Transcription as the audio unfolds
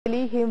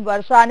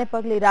હિમવર્ષાને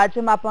પગલે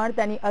રાજ્યમાં પણ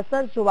તેની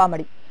અસર જોવા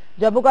મળી।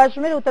 જમ્મુ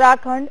કાશ્મીર,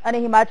 ઉત્તરાખંડ અને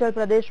હિમાચલ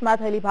પ્રદેશમાં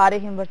થયેલી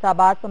ભારે હિમવર્ષા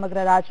બાદ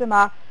સમગ્ર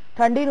રાજ્યમાં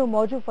ઠંડીનું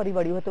મોજું ફરી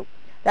વળ્યું હતું।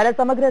 ત્યારે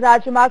સમગ્ર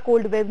રાજ્યમાં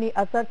કોલ્ડ વેવની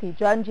અસરથી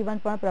જનજીવન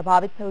પણ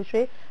પ્રભાવિત થયું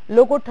છે।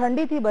 લોકો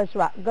ઠંડીથી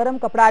બચવા ગરમ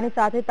કપડાની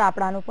સાથે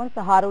તાપણાનો પણ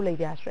સહારો લઈ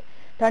રહ્યા છે।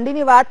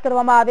 ઠંડીની વાત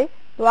કરવામાં આવે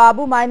તો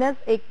આબુ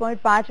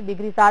 -1.5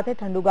 ડિગ્રી સાથે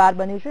ઠંડુગાર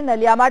બન્યું છે।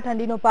 નલિયામાં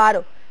ઠંડીનો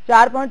પારો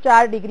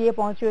 4.4 ડિગ્રીએ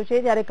પહોંચ્યો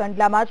છે, જ્યારે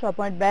કંડલામાં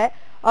 6.2,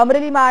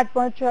 અમરેલીમાં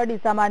 8.6,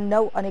 ડીસામાં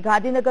 9 અને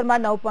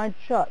ગાંધીનગરમાં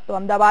 9.6 તો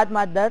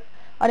અમદાવાદમાં 10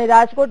 અને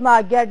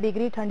રાજકોટમાં 11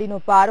 ડિગ્રી ઠંડીનો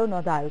પારો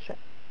નોંધાયો છે।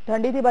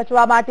 ઠંડીથી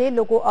બચવા માટે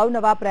લોકો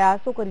અવનવા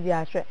પ્રયાસો કરી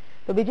રહ્યા છે।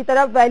 તો બીજી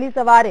તરફ વહેલી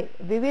સવારે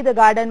વિવિધ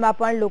ગાર્ડનમાં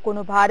પણ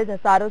લોકોનો ભારે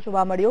ધસારો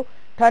જોવા મળ્યો।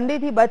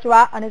 ઠંડીથી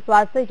બચવા અને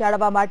સ્વાસ્થ્ય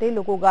જાળવવા માટે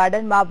લોકો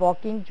ગાર્ડનમાં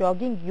વોકિંગ,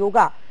 જોગિંગ,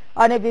 યોગા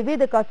અને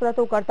વિવિધ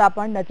કસરતો કરતા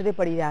પણ નજરે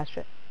પડી રહ્યા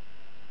છે।